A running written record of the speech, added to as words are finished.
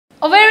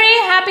A very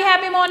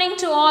happy morning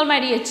to all my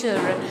dear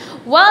children.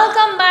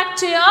 Welcome back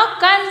to your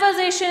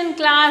conversation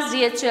class,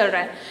 dear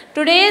children.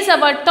 Today's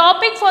our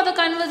topic for the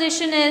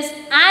conversation is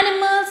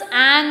animals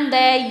and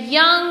their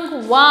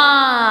young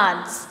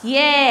ones.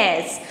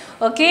 Yes.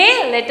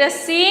 Okay, let us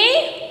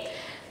see.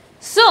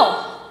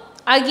 So,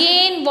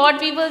 again what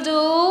we will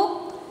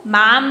do?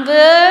 Ma'am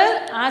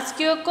will ask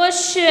you a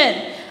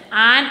question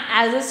and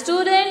as a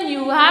student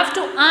you have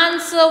to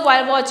answer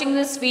while watching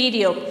this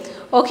video.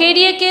 Okay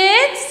dear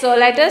kids, so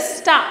let us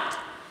start.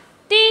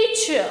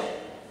 Teacher,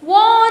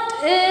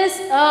 what is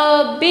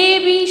a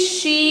baby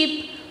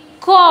sheep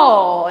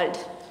called?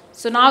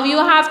 So now you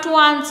have to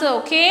answer,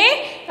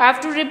 okay? You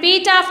have to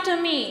repeat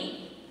after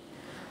me.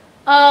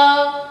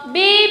 A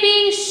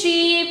baby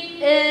sheep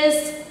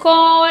is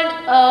called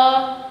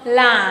a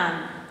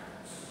lamb.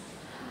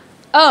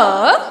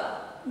 A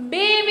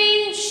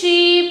baby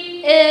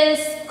sheep is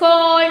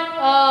called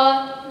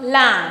a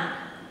lamb.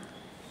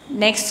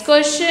 Next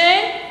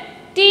question.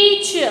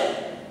 Teacher,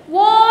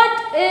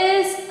 what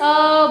is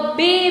a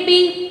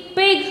baby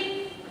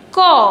pig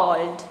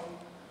called?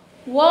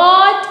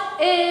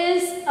 What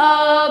is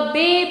a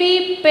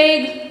baby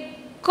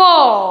pig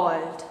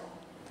called?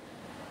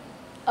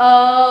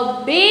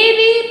 A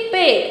baby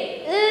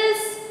pig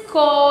is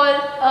called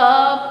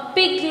a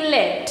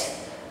piglet.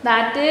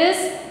 That is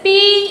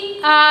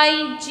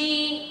Piglet.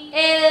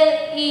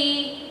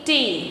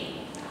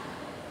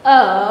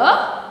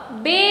 A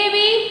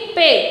baby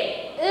pig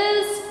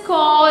is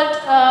called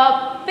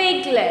a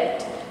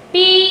piglet.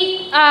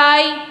 Piglet.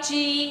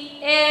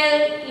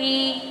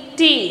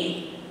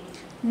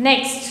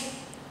 Next,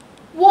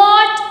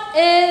 what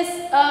is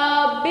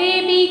a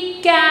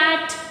baby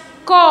cat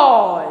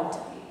called?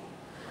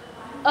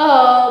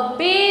 A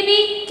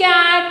baby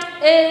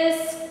cat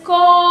is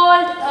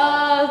called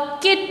a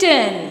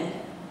kitten.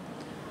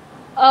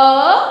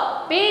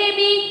 A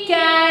baby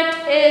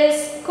cat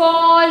is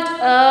called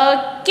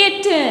a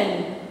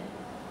kitten.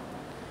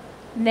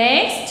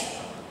 Next,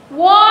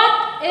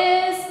 what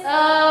is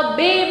a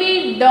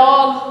baby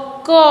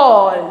dog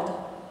called?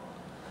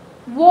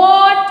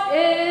 What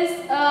is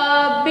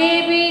a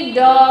baby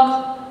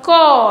dog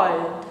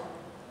called?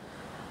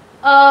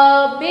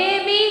 A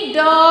baby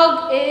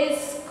dog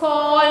is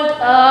called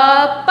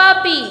a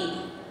puppy.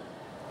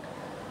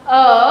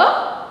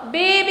 A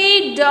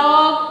baby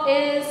dog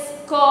is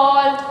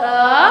called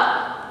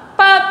a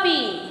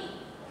puppy.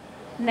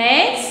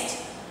 Next,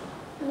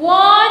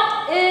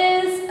 what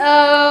is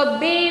a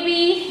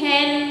baby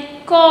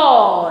hen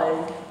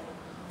called?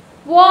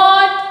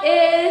 What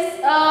is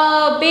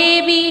a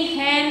baby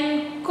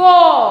hen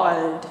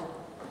called?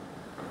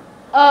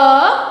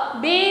 A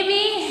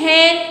baby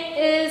hen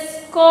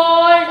is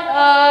called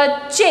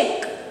a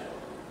chick.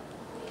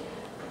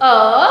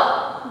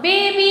 A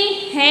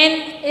baby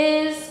hen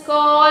is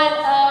called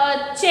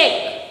a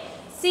chick.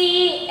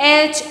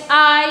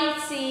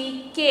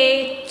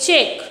 CHICK,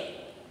 chick.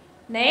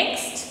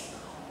 Next,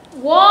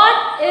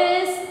 what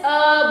is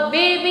a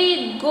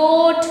baby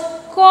goat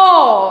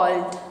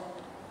called?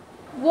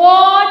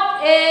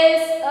 What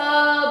is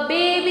a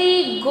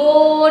baby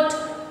goat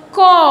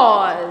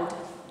called?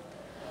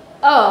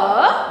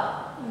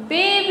 A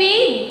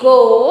baby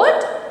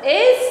goat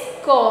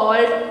is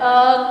called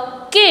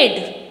a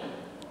kid.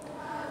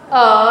 A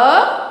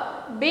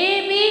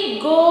baby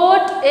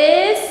goat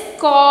is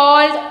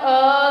called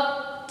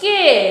a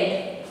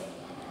kid.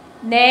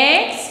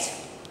 Next,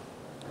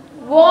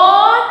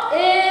 what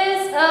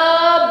is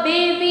a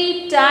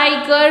baby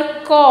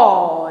tiger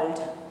called?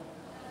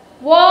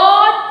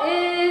 What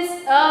is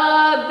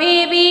a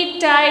baby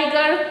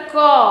tiger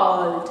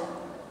called?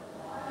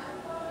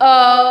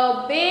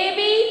 A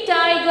baby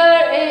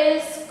tiger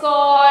is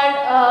called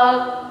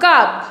a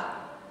cub.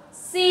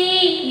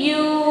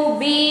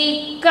 CUB,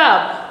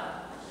 cub.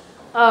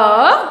 A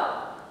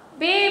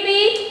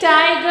baby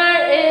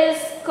tiger is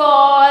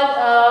called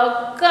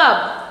a cub.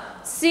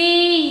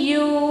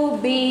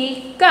 CUB,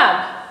 cub.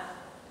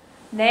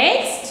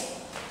 Next,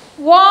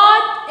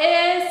 what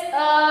is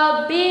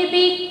a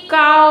baby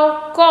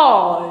cow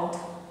called?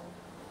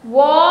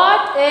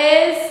 What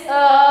is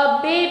a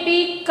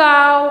baby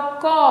cow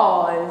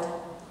called?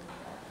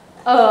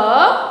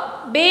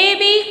 A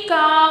baby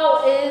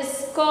cow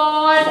is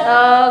called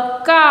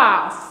a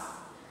calf.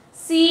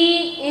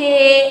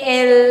 CALF,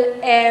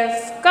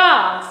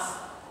 calf.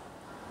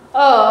 A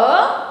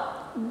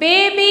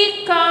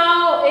baby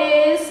cow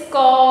is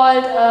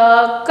called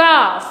a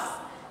calf.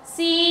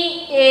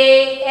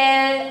 CALF,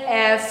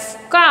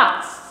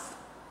 calf.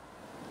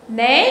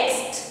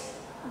 Next,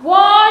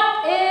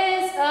 what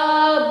is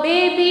a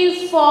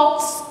baby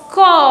fox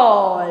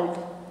called?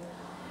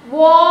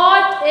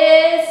 What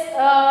is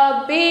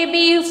a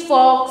baby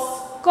fox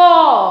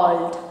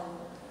called?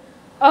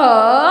 A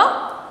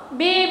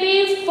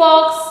baby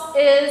fox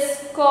is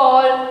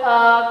called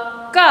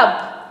a cub.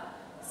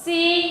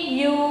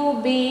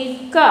 CUB,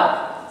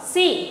 cub.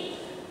 See.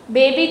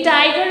 Baby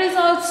tiger is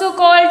also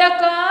called a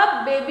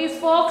cub. Baby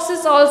fox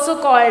is also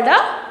called a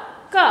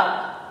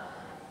cub.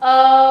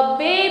 A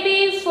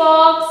baby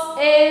fox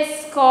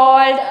is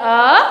called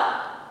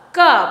a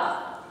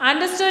cup.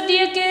 Understood,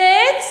 dear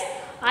kids?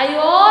 Are you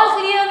all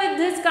clear with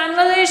this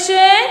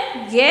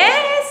conversation?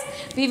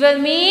 Yes. We will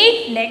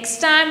meet next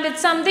time with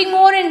something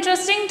more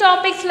interesting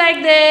topics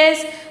like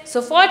this.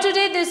 So for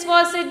today, this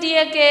was it,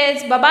 dear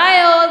kids.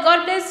 Bye-bye all.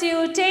 God bless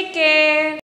you. Take care.